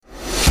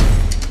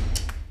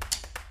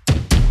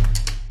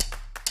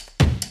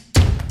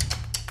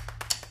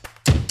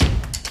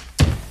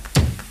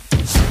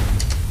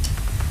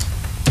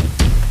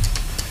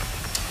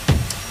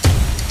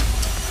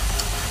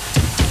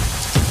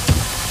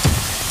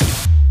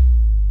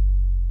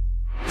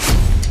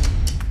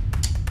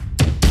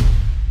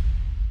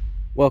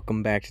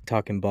Welcome back to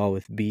Talking Ball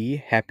with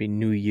B. Happy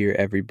New Year,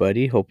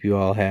 everybody. Hope you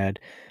all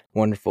had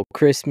wonderful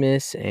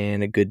Christmas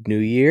and a good New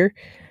Year.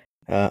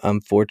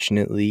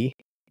 Unfortunately,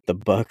 the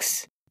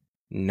Bucks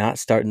not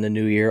starting the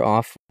new year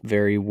off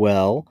very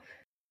well.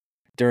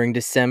 During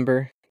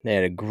December, they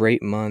had a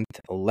great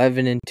month,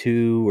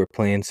 11-2. We're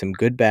playing some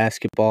good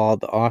basketball.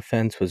 The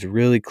offense was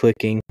really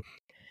clicking.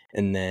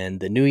 And then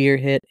the new year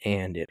hit,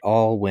 and it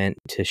all went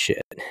to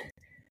shit.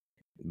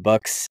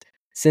 Bucks,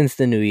 since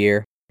the new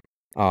year,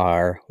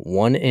 are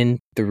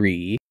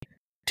 1-3,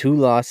 2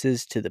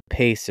 losses to the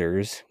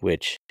Pacers,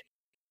 which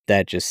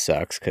that just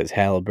sucks because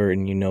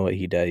Halliburton, you know what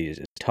he does. He's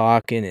just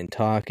talking and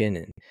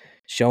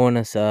showing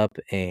us up,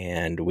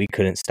 and we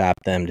couldn't stop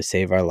them to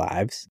save our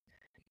lives.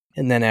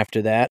 And then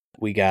after that,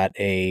 we got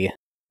a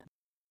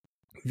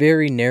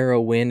very narrow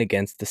win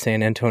against the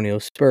San Antonio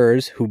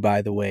Spurs, who,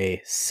 by the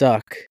way,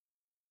 suck.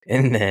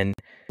 And then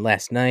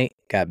last night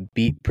got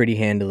beat pretty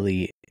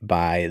handily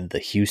by the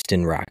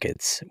Houston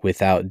Rockets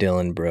without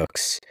Dillon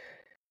Brooks.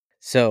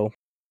 So,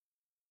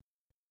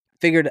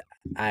 figured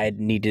I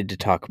needed to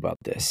talk about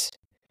this.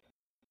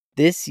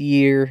 This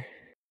year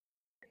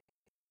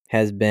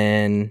has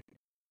been,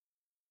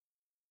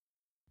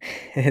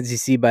 as you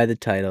see by the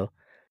title,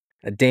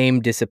 a Dame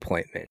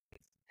disappointment.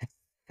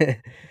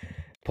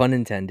 Pun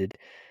intended.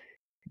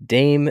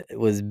 Dame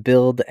was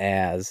billed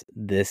as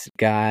this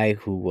guy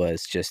who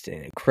was just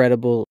an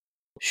incredible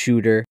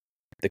shooter,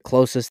 the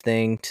closest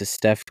thing to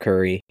Steph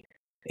Curry,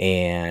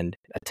 and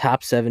a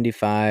top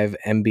 75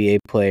 NBA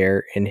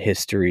player in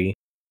history,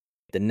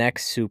 the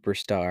next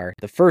superstar,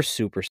 the first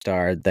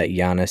superstar that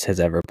Giannis has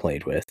ever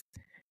played with.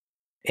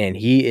 And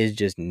he is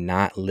just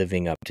not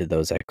living up to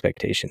those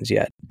expectations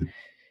yet.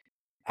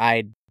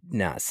 I'm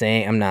not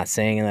saying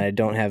that I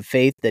don't have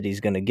faith that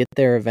he's going to get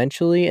there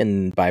eventually,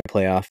 and by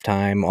playoff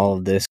time, all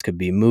of this could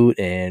be moot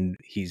and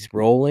he's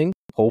rolling.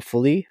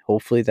 Hopefully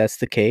that's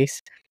the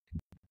case.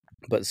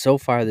 But so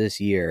far this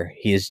year,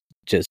 he's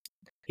a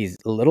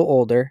little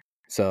older,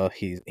 so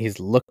he's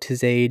looked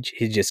his age.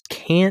 He just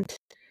can't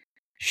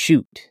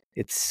shoot.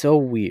 It's so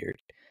weird.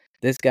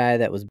 This guy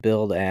that was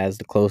billed as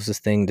the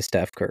closest thing to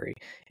Steph Curry.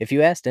 If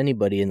you asked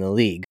anybody in the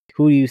league,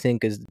 who do you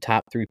think is the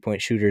top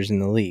 3-point shooters in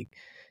the league?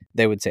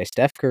 They would say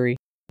Steph Curry.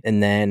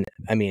 And then,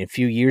 a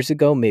few years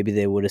ago, maybe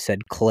they would have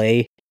said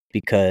Klay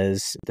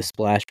because the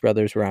Splash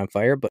Brothers were on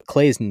fire. But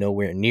Klay's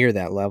nowhere near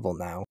that level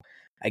now.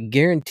 I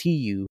guarantee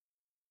you,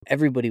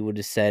 everybody would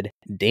have said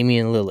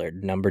Damian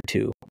Lillard, number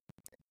 2.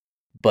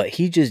 But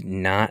he's just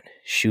not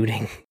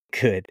shooting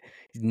good.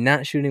 He's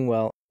not shooting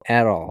well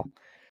at all.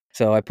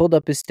 So I pulled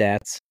up his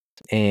stats,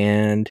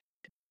 and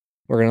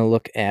we're going to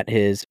look at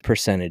his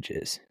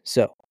percentages.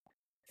 So,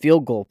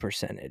 field goal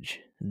percentage.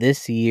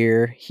 This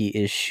year, he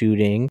is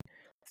shooting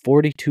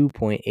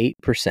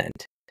 42.8%.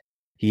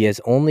 He has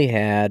only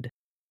had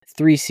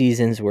 3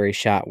 seasons where he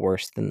shot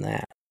worse than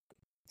that.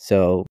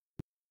 So,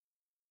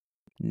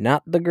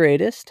 not the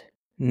greatest.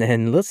 And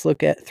then let's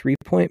look at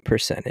 3-point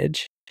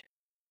percentage.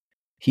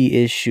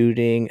 He is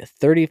shooting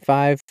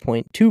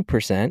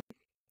 35.2%.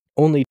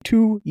 Only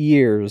 2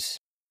 years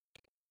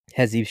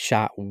has he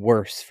shot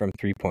worse from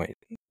three-point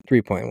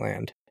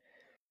land.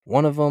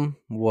 One of them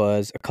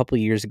was a couple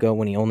years ago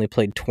when he only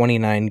played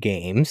 29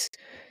 games.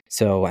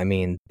 So,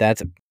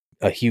 that's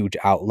a huge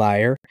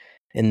outlier.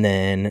 And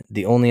then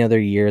the only other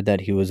year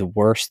that he was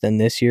worse than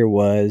this year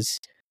was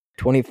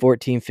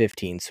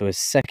 2014-15. So his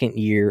second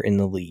year in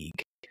the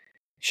league,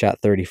 shot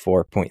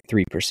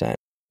 34.3%.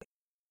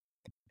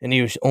 And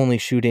he was only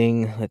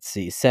shooting,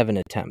 7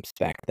 attempts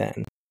back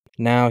then.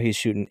 Now he's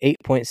shooting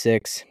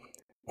 8.6,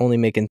 only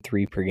making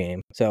 3 per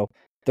game. So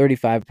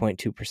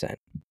 35.2%.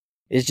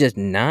 It's just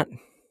not,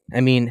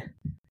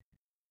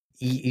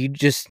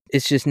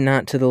 it's just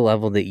not to the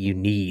level that you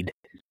need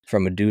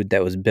from a dude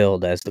that was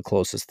billed as the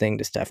closest thing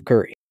to Steph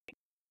Curry.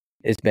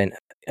 It's been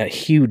a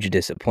huge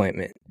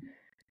disappointment.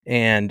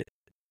 And,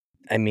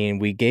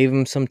 we gave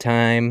him some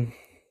time.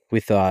 We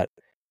thought,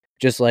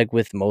 just like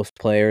with most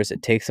players,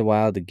 it takes a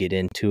while to get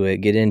into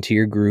it, get into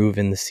your groove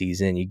in the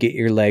season. You get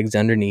your legs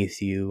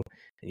underneath you,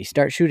 and you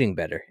start shooting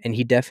better. And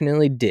he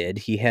definitely did.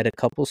 He had a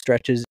couple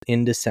stretches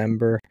in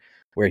December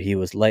where he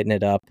was lighting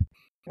it up.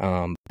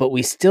 But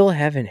we still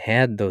haven't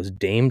had those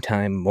Dame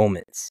time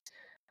moments.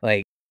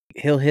 Like,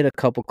 he'll hit a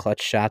couple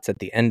clutch shots at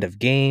the end of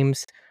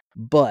games,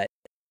 but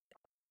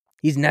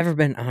he's never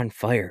been on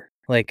fire.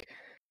 Like,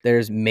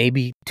 there's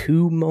maybe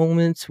 2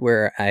 moments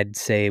where I'd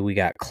say we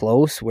got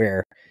close,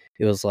 where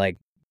it was like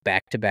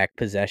back-to-back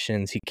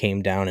possessions. He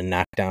came down and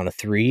knocked down a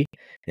 3.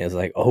 And it was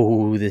like,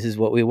 oh, this is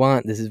what we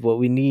want. This is what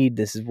we need.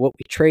 This is what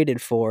we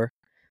traded for.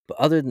 But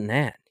other than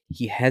that,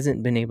 he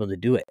hasn't been able to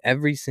do it.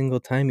 Every single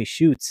time he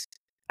shoots,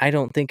 I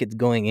don't think it's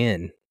going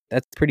in.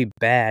 That's pretty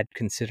bad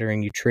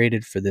considering you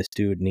traded for this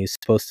dude and he's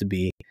supposed to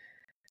be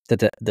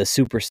the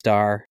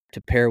superstar to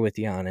pair with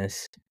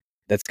Giannis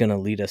that's going to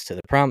lead us to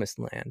the promised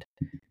land.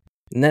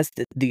 And that's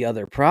the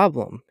other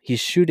problem. He's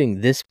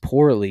shooting this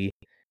poorly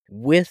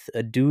with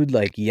a dude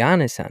like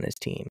Giannis on his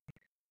team.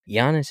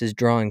 Giannis is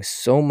drawing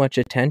so much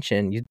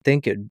attention. You'd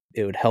think it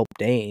would help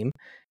Dame.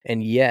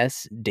 And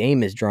yes,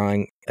 Dame is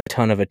drawing a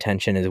ton of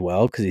attention as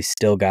well because he's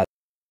still got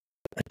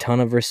a ton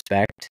of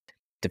respect.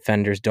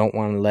 Defenders don't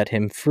want to let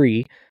him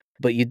free.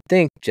 But you'd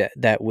think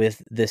that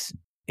with this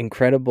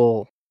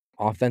incredible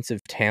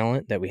offensive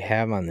talent that we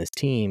have on this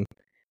team,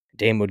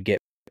 Dame would get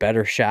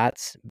better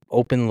shots,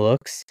 open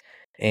looks,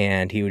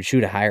 and he would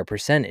shoot a higher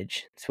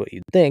percentage. That's what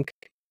you'd think,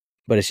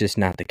 but it's just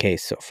not the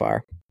case so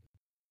far.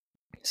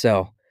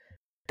 So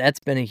that's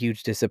been a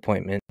huge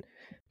disappointment.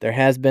 There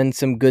has been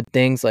some good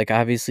things, like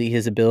obviously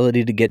his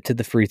ability to get to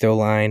the free throw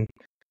line.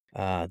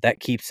 That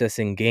keeps us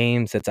in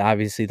games. That's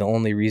obviously the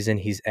only reason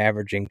he's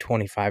averaging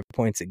 25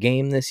 points a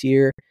game this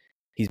year.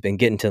 He's been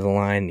getting to the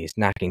line. He's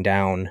knocking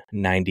down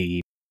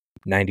 91%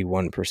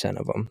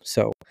 of them.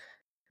 So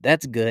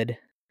that's good.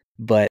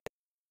 But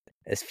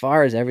as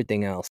far as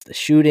everything else, the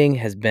shooting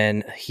has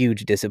been a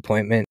huge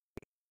disappointment.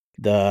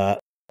 The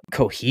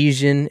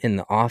cohesion in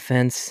the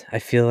offense, I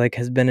feel like,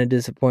 has been a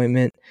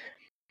disappointment.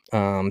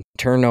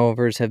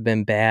 Turnovers have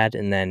been bad,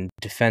 and then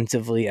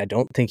defensively, I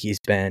don't think he's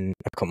been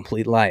a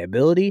complete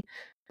liability,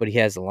 but he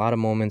has a lot of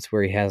moments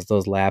where he has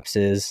those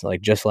lapses.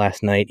 Like just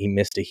last night, he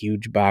missed a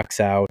huge box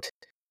out,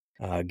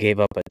 gave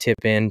up a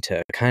tip in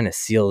to kind of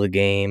seal the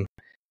game.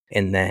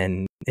 And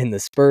then in the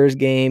Spurs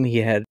game, he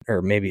had,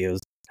 or maybe it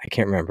was, I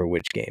can't remember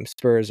which game,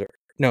 Spurs or,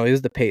 no, it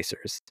was the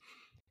Pacers.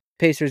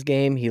 Pacers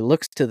game, he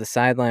looks to the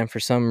sideline for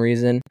some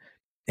reason,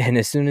 and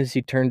as soon as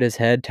he turned his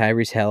head,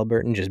 Tyrese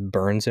Halliburton just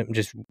burns him,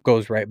 just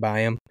goes right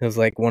by him. It was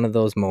like one of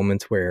those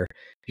moments where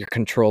your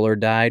controller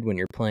died when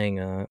you're playing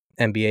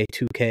NBA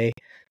 2K.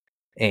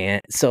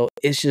 And so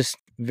it's just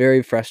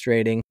very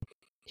frustrating.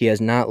 He has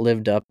not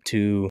lived up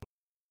to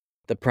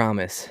the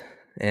promise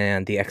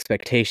and the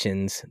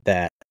expectations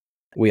that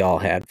we all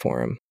had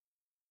for him.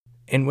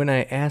 And when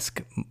I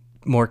ask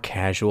more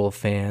casual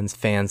fans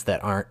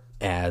that aren't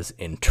as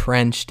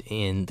entrenched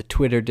in the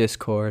Twitter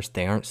discourse,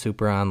 they aren't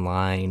super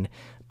online,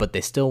 but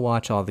they still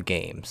watch all the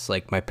games.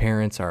 Like my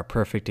parents are a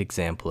perfect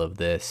example of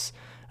this.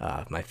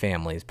 My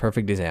family is a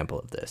perfect example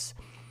of this.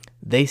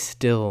 They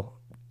still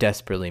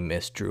desperately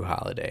miss Drew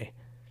Holiday,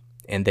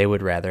 and they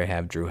would rather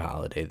have Drew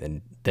Holiday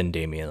than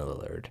Damian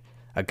Lillard,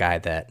 a guy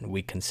that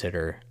we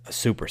consider a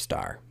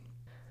superstar.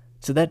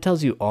 So that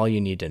tells you all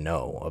you need to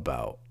know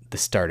about the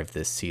start of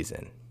this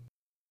season.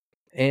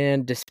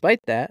 And despite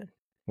that,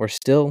 we're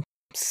still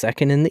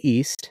second in the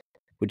East,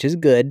 which is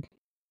good.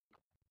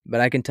 But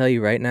I can tell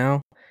you right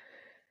now,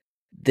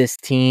 this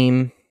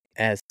team,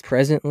 as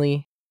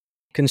presently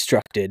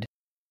constructed,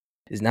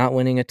 is not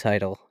winning a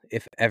title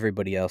if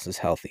everybody else is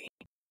healthy.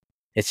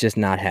 It's just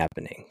not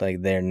happening.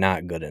 Like, they're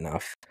not good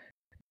enough.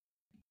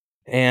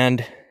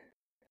 And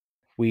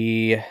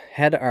we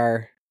had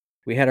our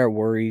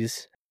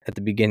worries at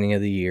the beginning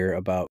of the year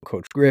about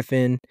Coach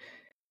Griffin.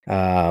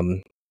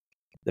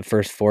 The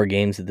first 4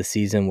 games of the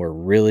season were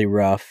really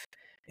rough,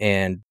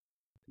 and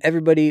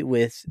everybody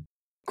with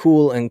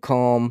cool and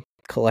calm,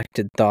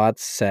 collected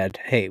thoughts said,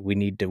 hey, we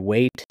need to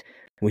wait.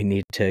 We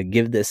need to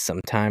give this some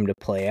time to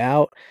play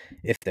out.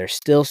 If they're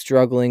still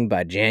struggling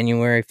by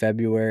January,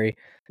 February,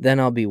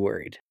 then I'll be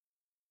worried.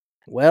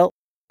 Well,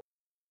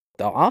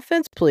 the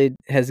offense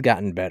has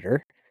gotten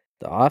better.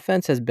 The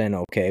offense has been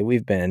okay.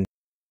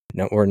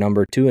 We're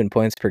number 2 in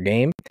points per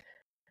game,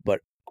 but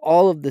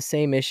all of the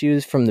same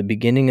issues from the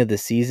beginning of the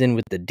season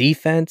with the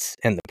defense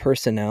and the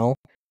personnel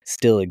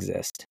still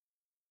exist.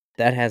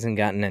 That hasn't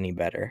gotten any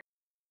better.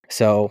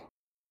 So,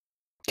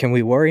 can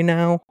we worry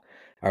now?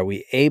 Are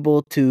we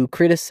able to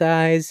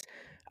criticize?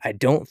 I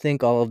don't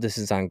think all of this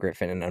is on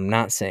Griffin, and I'm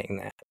not saying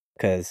that,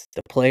 because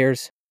the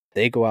players,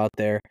 they go out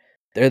there,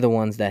 they're the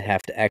ones that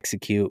have to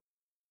execute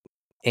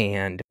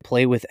and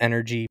play with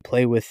energy,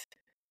 play with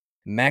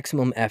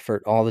maximum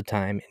effort all the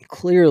time, and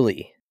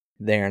clearly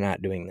they are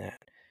not doing that.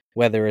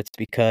 Whether it's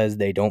because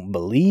they don't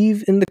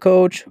believe in the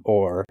coach,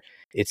 or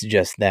it's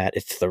just that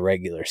it's the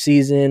regular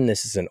season,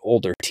 this is an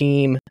older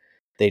team,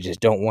 they just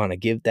don't want to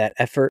give that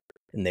effort,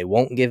 and they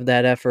won't give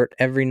that effort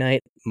every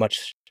night,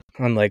 much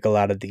unlike a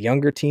lot of the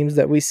younger teams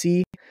that we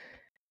see.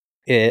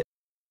 I'm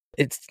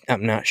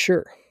not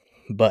sure,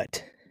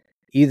 but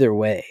either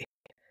way,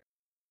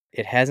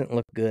 it hasn't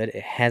looked good.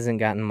 It hasn't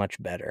gotten much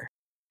better.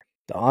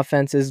 The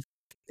offense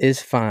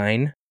is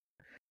fine,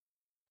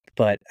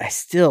 but I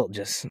still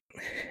just,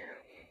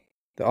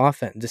 the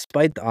offense,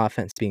 despite the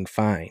offense being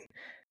fine,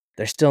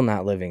 they're still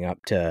not living up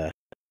to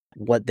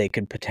what they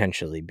could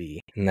potentially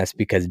be, and that's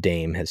because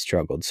Dame has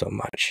struggled so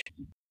much.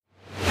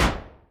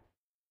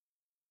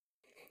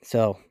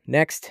 So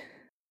next,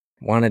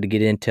 wanted to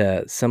get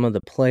into some of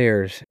the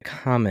players'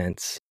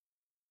 comments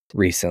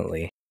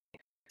recently.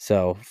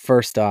 So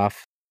first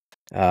off,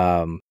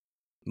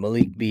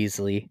 Malik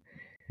Beasley,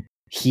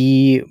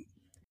 he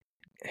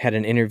had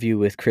an interview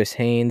with Chris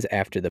Haynes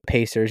after the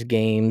Pacers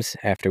games,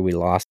 after we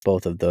lost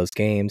both of those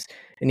games,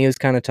 and he was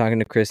kind of talking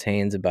to Chris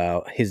Haynes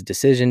about his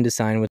decision to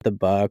sign with the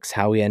Bucks,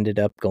 how he ended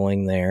up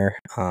going there,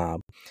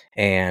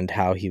 and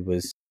how he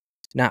was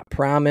not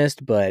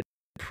promised, but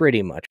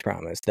pretty much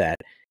promised that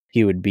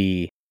he would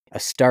be a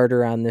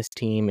starter on this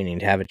team and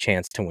he'd have a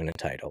chance to win a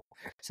title.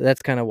 So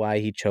that's kind of why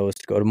he chose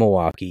to go to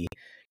Milwaukee.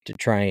 to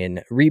try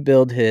and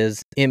rebuild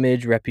his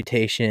image,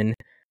 reputation,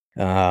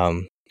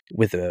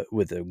 with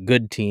a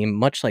good team,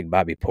 much like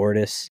Bobby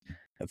Portis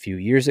a few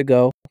years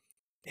ago.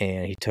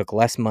 And he took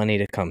less money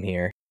to come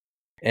here.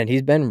 And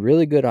he's been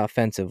really good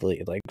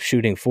offensively, like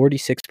shooting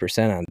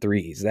 46% on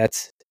threes.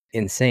 That's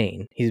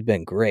insane. He's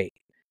been great.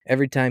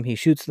 Every time he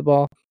shoots the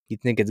ball, you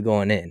think it's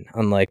going in,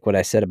 unlike what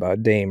I said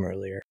about Dame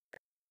earlier.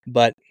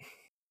 But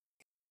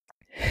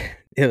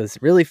it was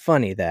really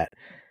funny that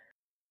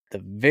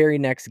the very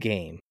next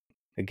game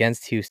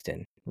against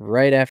Houston,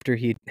 right after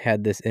he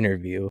had this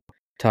interview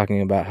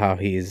talking about how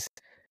he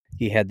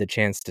had the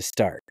chance to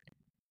start,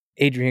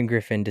 Adrian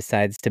Griffin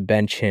decides to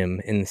bench him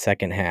in the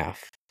second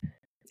half.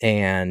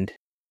 And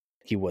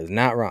he was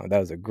not wrong. That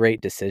was a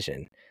great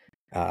decision.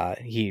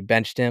 He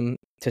benched him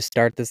to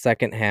start the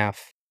second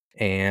half,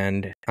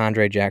 and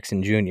Andre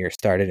Jackson Jr.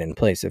 started in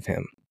place of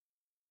him.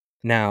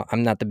 Now,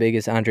 I'm not the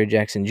biggest Andre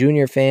Jackson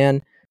Jr.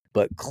 fan,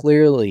 but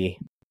clearly,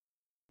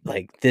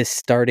 like, this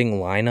starting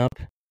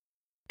lineup,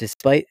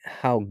 despite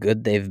how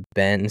good they've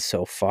been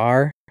so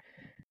far,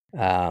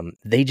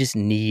 they just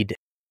need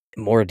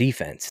more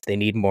defense. They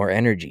need more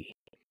energy.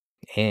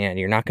 And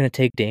you're not going to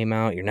take Dame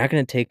out. You're not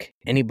going to take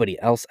anybody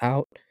else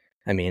out.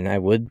 I mean, I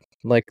would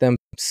like them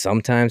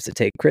sometimes to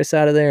take Chris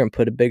out of there and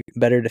put a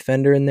better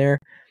defender in there.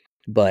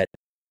 But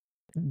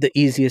the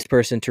easiest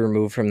person to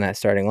remove from that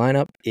starting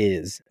lineup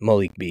is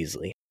Malik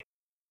Beasley.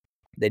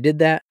 They did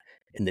that,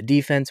 and the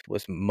defense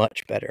was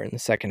much better in the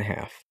second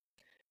half.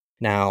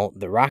 Now,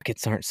 the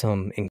Rockets aren't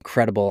some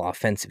incredible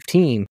offensive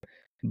team,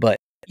 but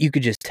you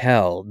could just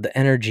tell the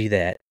energy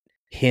that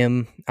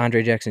him,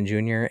 Andre Jackson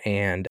Jr.,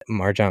 and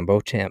MarJon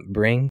Beauchamp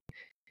bring.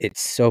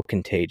 It's so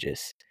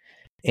contagious.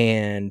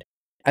 And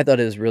I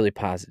thought it was really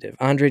positive.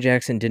 Andre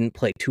Jackson didn't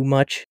play too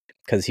much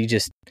because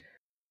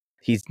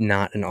he's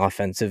not an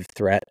offensive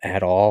threat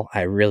at all.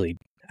 I'm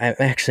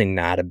actually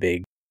not a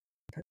big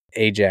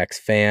Ajax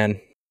fan.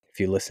 If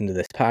you listen to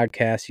this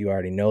podcast, you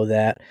already know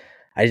that.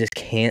 I just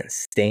can't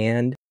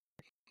stand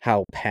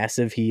how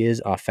passive he is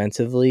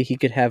offensively. He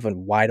could have a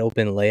wide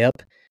open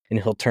layup and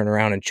he'll turn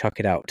around and chuck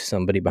it out to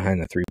somebody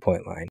behind the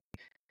 3-point line.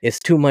 It's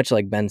too much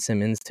like Ben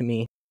Simmons to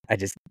me. I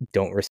just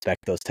don't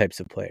respect those types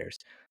of players.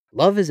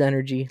 Love his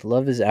energy,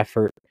 love his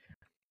effort,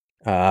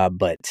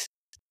 but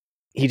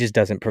he just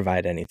doesn't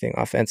provide anything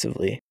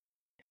offensively.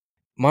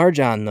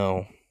 MarJon,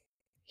 though,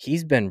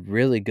 he's been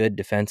really good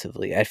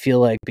defensively. I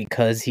feel like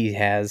because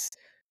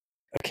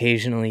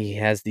occasionally he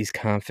has these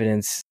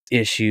confidence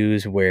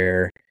issues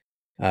where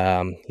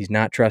he's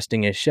not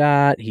trusting his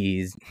shot.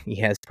 He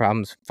has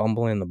problems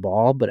fumbling the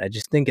ball, but I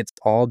just think it's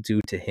all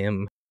due to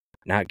him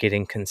not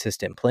getting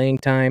consistent playing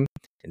time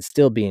and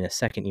still being a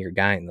second-year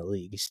guy in the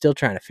league. He's still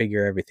trying to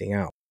figure everything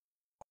out.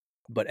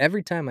 But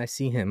every time I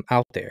see him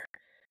out there,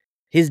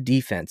 his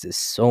defense is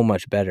so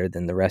much better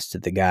than the rest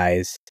of the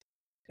guys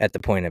at the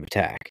point of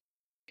attack.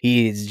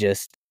 He's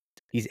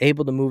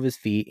able to move his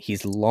feet.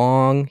 He's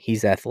long.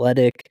 He's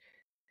athletic.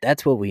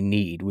 That's what we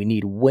need. We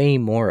need way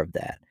more of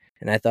that.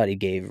 And I thought he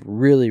gave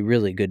really,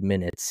 really good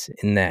minutes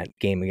in that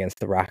game against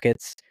the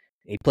Rockets.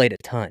 He played a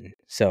ton.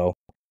 So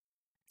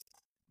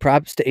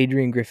props to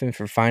Adrian Griffin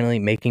for finally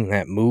making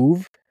that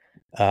move.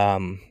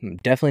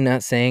 Definitely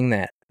not saying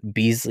that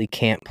Beasley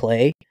can't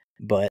play,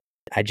 but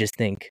I just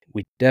think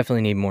we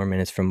definitely need more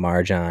minutes from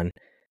MarJon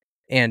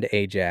and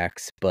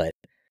Ajax. But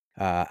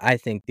I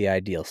think the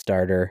ideal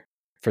starter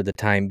for the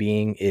time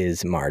being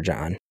is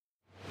MarJon.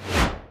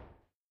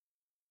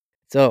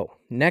 So,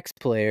 next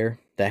player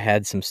that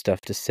had some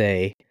stuff to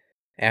say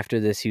after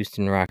this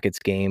Houston Rockets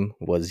game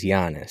was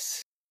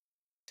Giannis.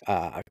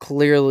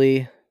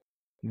 Clearly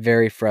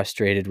very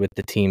frustrated with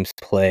the team's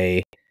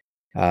play.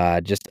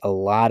 Just a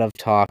lot of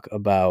talk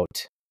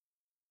about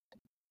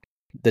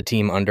the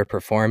team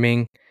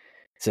underperforming.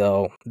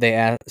 So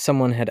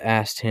someone had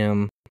asked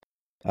him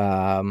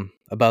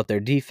about their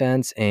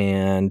defense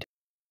and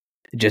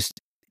just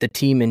the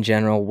team in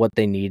general, what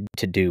they need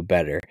to do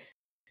better.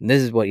 And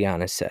this is what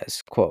Giannis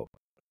says, quote,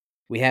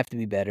 "We have to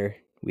be better.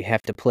 We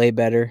have to play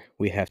better.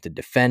 We have to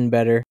defend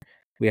better.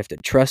 We have to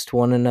trust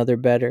one another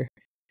better.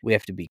 We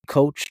have to be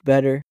coached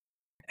better.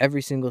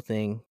 Every single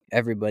thing,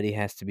 everybody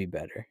has to be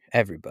better.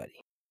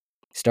 Everybody.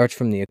 Starts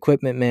from the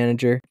equipment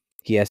manager.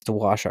 He has to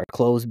wash our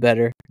clothes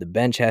better. The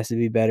bench has to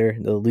be better.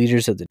 The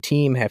leaders of the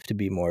team have to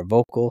be more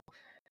vocal.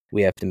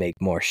 We have to make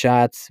more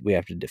shots. We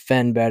have to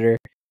defend better.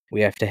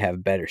 We have to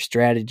have better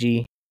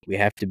strategy. We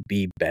have to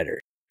be better."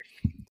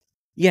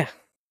 Yeah,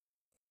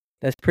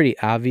 that's pretty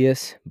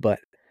obvious, but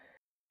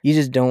you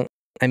just don't.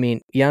 I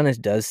mean, Giannis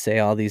does say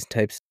all these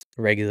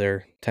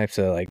regular types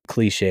of like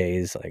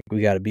cliches, like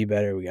we got to be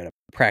better, we got to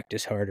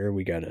practice harder,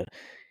 we got to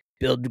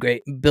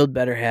build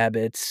better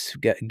habits,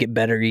 get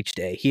better each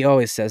day. He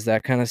always says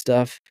that kind of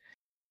stuff,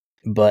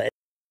 but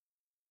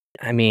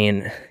I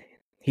mean,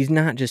 he's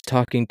not just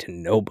talking to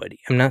nobody.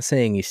 I'm not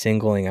saying he's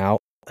singling out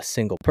a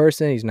single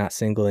person. He's not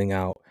singling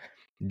out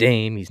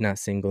Dame. He's not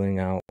singling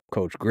out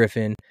Coach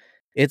Griffin.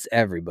 It's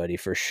everybody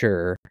for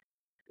sure.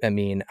 I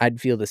mean,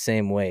 I'd feel the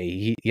same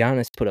way.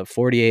 Giannis put up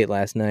 48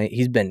 last night.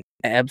 He's been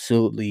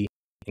absolutely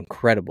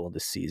incredible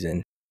this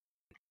season.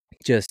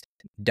 just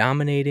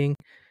dominating,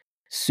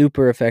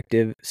 super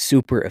effective,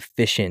 super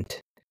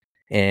efficient,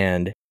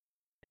 and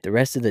the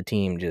rest of the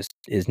team just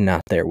is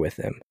not there with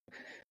him.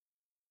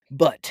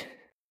 But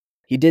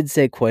he did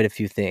say quite a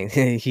few things.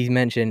 He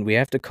mentioned we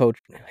have to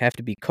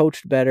be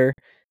coached better.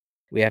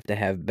 We have to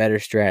have better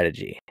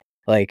strategy.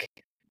 Like,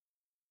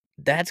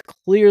 that's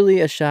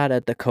clearly a shot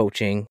at the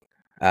coaching.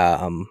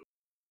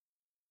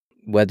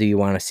 Whether you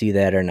want to see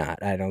that or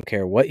not, I don't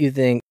care what you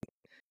think.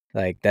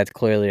 Like, that's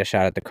clearly a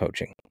shot at the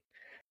coaching.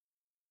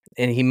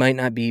 And he might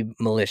not be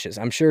malicious.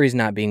 I'm sure he's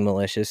not being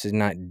malicious. He's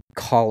not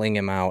calling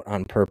him out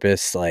on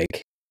purpose,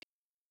 like,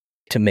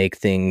 to make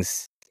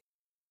things,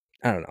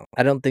 I don't know.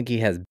 I don't think he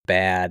has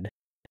bad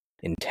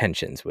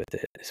intentions with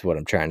it, is what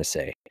I'm trying to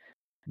say.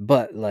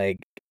 But, like,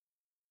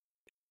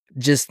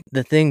 just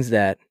the things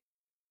that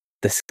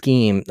the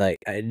scheme, like,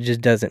 it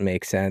just doesn't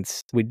make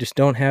sense. We just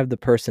don't have the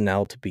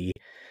personnel to be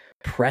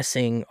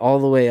pressing all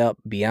the way up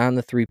beyond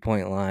the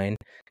 3-point line,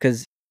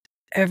 because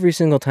every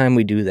single time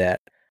we do that,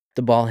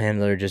 the ball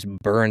handler just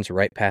burns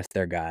right past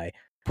their guy,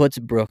 puts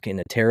Brook in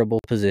a terrible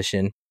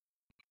position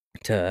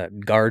to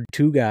guard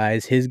two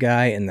guys, his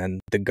guy and then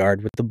the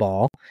guard with the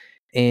ball,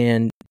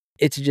 and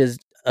it's just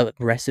a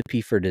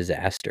recipe for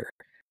disaster.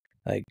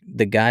 Like,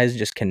 the guys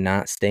just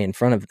cannot stay in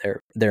front of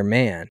their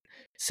man.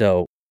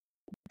 So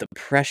the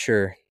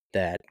pressure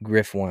that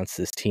Griff wants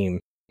this team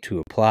to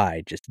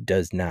apply just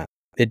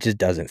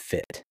doesn't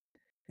fit.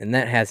 And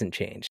that hasn't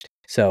changed.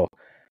 So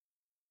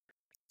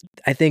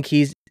I think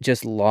he's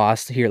just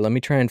lost. Here, let me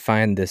try and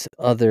find this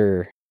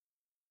other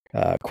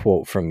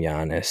quote from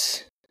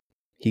Giannis.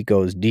 He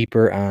goes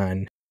deeper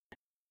on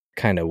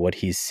kind of what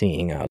he's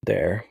seeing out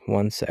there.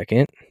 1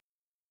 second.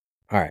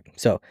 All right,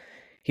 so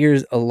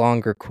here's a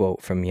longer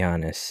quote from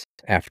Giannis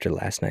after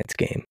last night's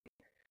game.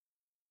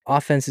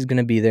 Offense is going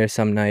to be there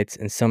some nights,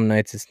 and some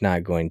nights it's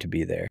not going to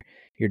be there.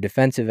 Your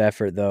defensive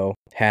effort, though,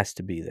 has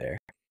to be there.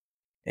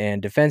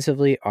 And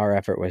defensively, our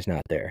effort was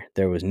not there.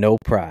 There was no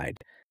pride.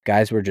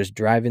 Guys were just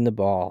driving the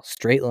ball,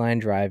 straight line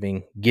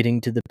driving, getting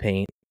to the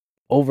paint,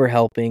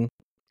 overhelping,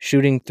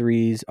 shooting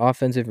threes,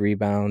 offensive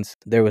rebounds.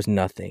 There was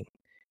nothing.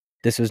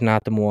 This was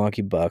not the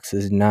Milwaukee Bucks.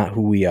 This is not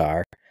who we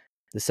are.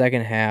 The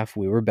second half,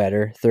 we were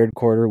better. Third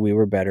quarter, we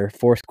were better.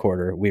 Fourth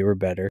quarter, we were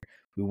better.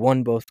 We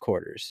won both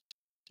quarters.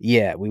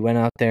 Yeah, we went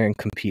out there and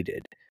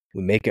competed.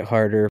 We make it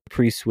harder,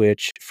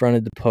 pre-switch,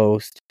 fronted the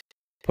post,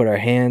 put our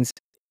hands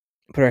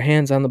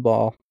on the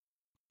ball,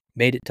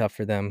 made it tough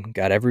for them,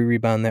 got every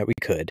rebound that we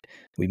could.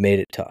 We made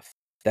it tough.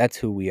 That's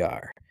who we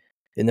are.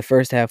 In the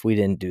first half, we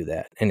didn't do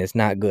that, and it's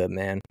not good,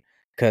 man,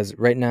 because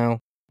right now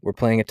we're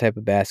playing a type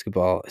of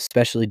basketball,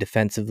 especially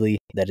defensively,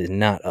 that is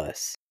not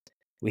us.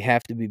 We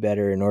have to be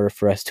better. In order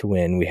for us to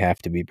win, we have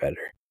to be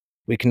better.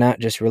 We cannot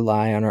just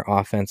rely on our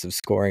offense of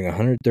scoring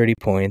 130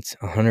 points,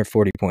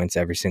 140 points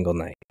every single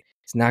night.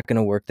 It's not going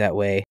to work that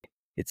way.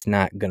 It's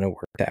not going to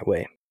work that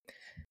way.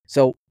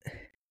 So,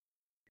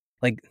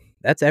 like,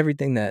 that's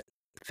everything that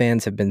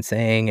fans have been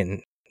saying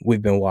and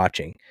we've been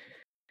watching.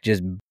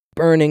 Just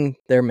burning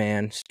their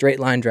man, straight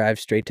line drive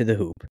straight to the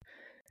hoop.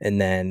 And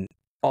then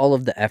all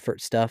of the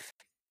effort stuff,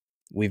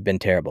 we've been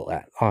terrible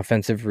at.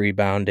 Offensive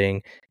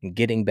rebounding and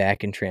getting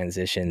back in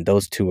transition,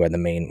 those two are the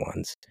main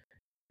ones.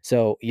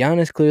 So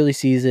Giannis clearly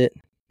sees it.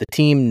 The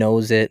team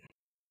knows it,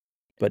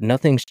 but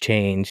nothing's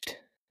changed.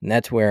 And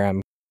that's where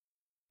I'm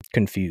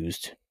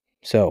confused.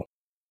 So,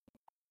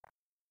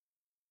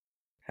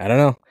 I don't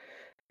know.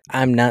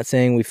 I'm not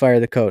saying we fire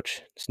the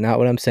coach. It's not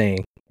what I'm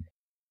saying.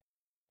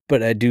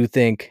 But I do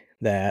think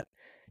that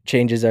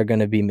changes are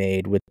going to be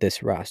made with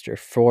this roster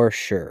for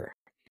sure.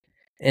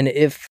 And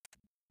if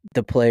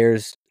the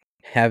players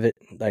have it,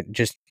 like,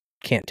 just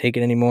can't take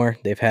it anymore,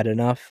 they've had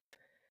enough,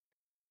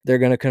 they're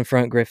going to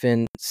confront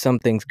Griffin.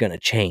 Something's going to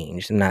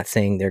change. I'm not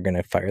saying they're going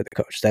to fire the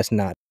coach. That's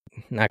not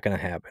going to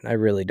happen. I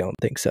really don't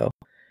think so.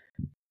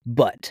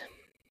 But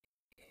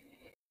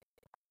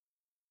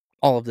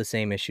all of the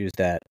same issues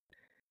that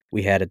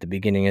we had at the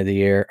beginning of the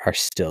year are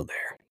still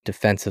there,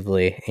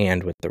 defensively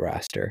and with the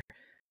roster.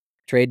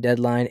 Trade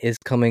deadline is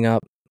coming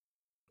up.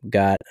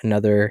 Got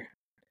another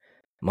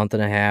month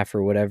and a half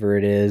or whatever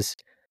it is.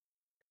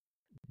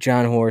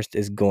 John Horst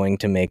is going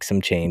to make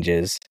some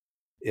changes.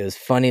 It was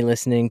funny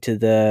listening to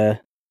the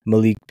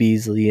Malik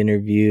Beasley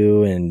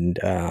interview, and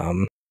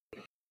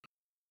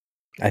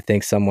I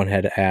think someone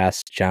had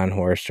asked John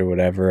Horst or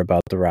whatever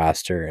about the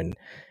roster, and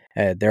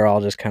they're all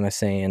just kind of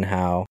saying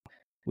how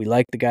we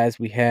like the guys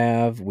we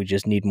have, we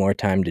just need more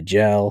time to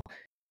gel.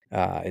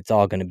 It's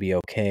all going to be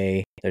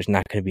okay. There's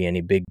not going to be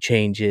any big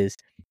changes.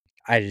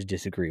 I just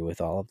disagree with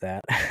all of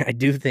that. I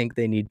do think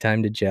they need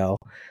time to gel,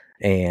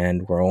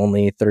 and we're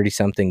only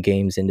 30-something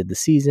games into the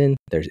season.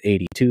 There's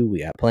 82. We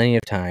got plenty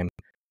of time,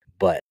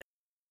 but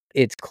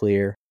it's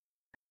clear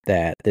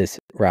that this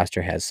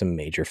roster has some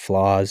major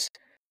flaws,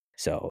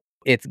 so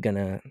it's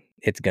gonna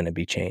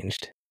be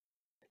changed.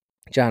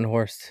 John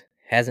Horst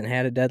hasn't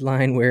had a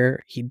deadline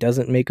where he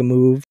doesn't make a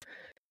move.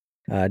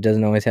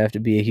 Doesn't always have to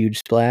be a huge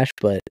splash,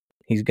 but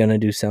he's gonna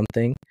do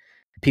something.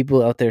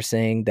 People out there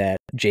saying that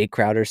Jay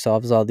Crowder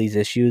solves all these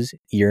issues,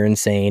 you're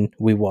insane.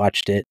 We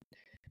watched it.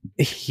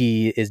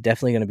 he is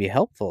definitely going to be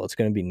helpful. It's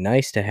going to be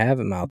nice to have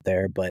him out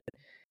there, but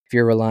if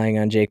you're relying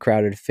on Jay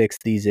Crowder to fix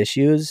these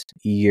issues,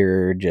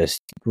 you're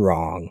just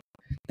wrong.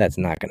 That's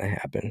not going to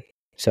happen.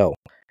 So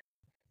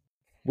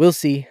we'll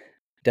see.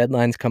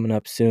 Deadline's coming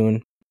up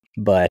soon,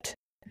 but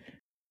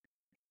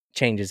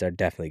changes are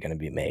definitely going to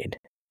be made.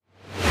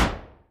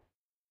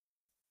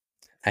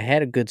 I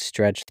had a good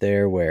stretch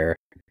there where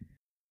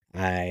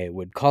I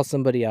would call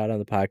somebody out on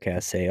the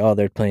podcast, say, oh,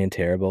 they're playing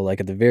terrible.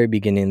 Like at the very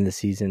beginning of the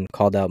season,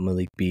 called out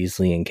Malik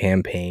Beasley and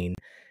Cam Payne.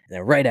 And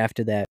then right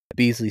after that,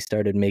 Beasley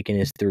started making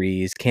his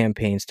threes. Cam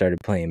Payne started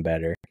playing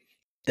better.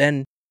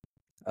 Then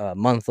a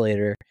month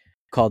later,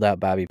 called out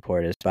Bobby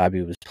Portis.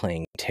 Bobby was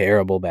playing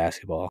terrible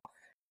basketball.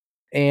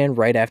 And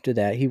right after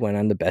that, he went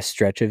on the best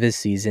stretch of his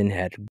season,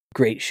 had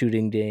great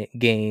shooting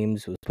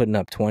games, was putting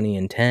up 20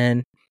 and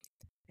 10.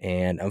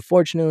 And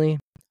unfortunately,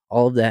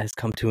 all of that has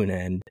come to an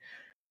end.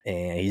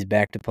 And he's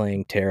back to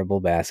playing terrible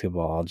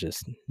basketball,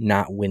 just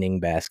not winning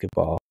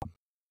basketball.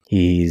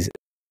 He's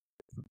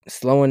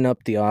slowing up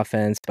the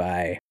offense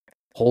by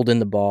holding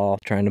the ball,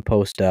 trying to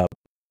post up,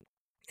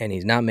 and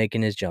he's not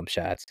making his jump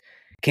shots.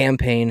 Cam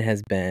Payne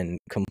has been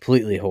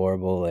completely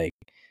horrible. Like,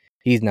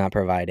 he's not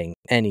providing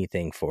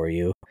anything for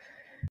you.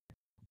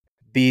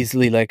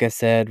 Beasley, like I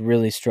said,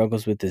 really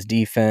struggles with his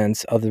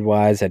defense.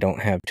 Otherwise, I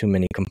don't have too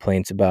many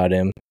complaints about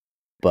him.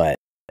 But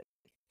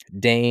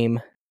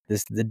Dame, this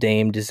is the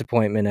Dame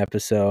disappointment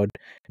episode.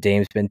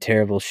 Dame's been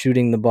terrible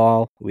shooting the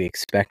ball. We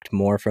expect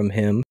more from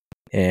him,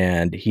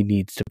 and he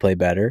needs to play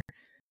better.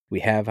 We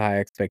have high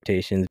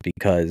expectations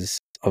because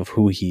of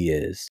who he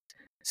is.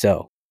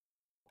 So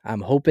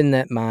I'm hoping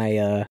that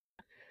my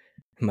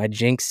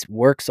jinx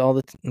works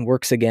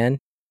again.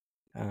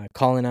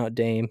 Calling out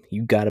Dame,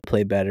 you got to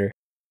play better.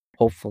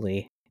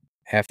 Hopefully,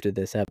 after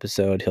this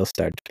episode, he'll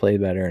start to play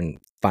better and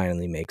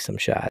finally make some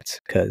shots,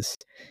 because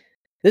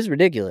this is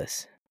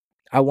ridiculous.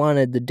 I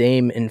wanted the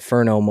Dame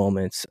Inferno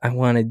moments. I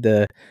wanted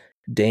the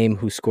Dame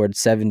who scored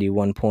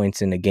 71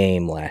 points in a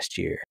game last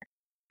year.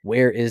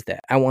 Where is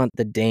that? I want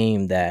the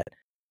Dame that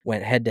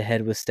went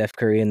head-to-head with Steph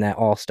Curry in that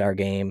All-Star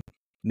game,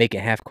 making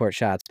half-court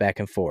shots back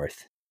and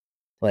forth.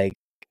 Like,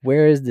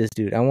 where is this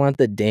dude? I want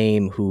the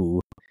Dame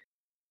who,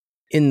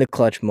 in the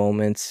clutch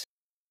moments,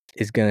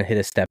 is going to hit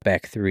a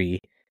step-back three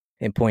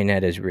and point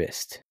at his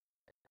wrist,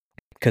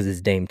 because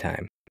it's Dame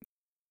time.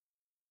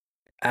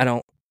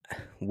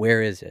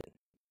 Where is it?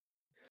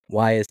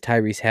 Why is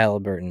Tyrese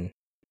Halliburton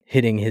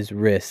hitting his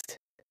wrist,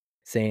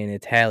 saying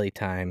it's Hallie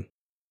time,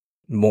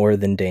 more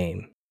than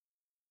Dame?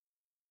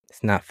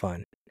 It's not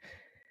fun.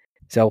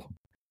 So,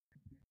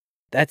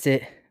 that's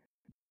it.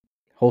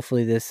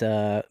 Hopefully this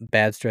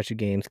bad stretch of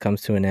games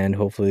comes to an end.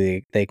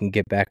 Hopefully they can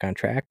get back on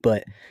track.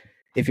 But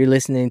if you're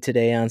listening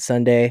today on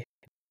Sunday,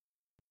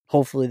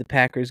 hopefully the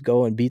Packers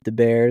go and beat the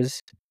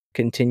Bears,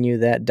 continue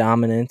that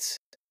dominance,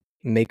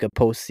 make a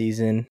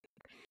postseason,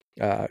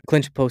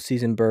 clinch a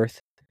postseason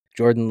berth.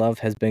 Jordan Love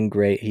has been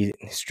great. He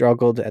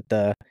struggled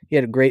he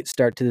had a great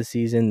start to the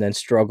season, then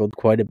struggled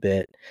quite a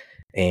bit,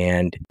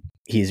 and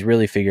he's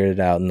really figured it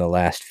out in the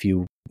last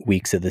few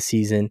weeks of the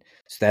season.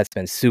 So that's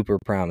been super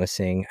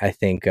promising. I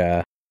think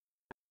that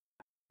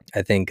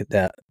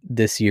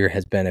this year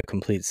has been a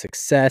complete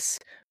success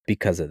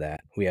because of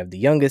that. We have the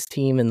youngest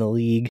team in the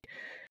league.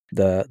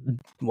 The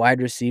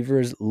wide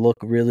receivers look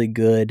really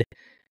good,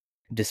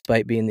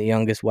 despite being the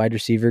youngest wide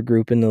receiver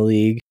group in the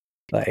league.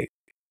 Like,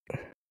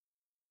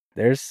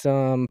 there's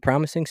some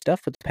promising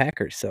stuff with the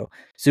Packers, so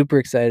super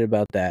excited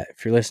about that.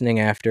 If you're listening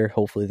after,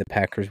 hopefully the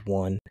Packers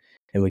won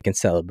and we can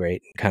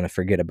celebrate and kind of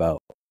forget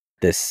about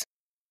this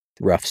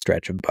rough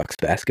stretch of Bucs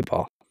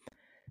basketball.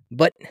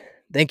 But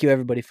thank you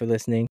everybody for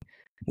listening.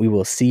 We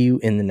will see you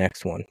in the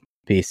next one.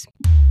 Peace.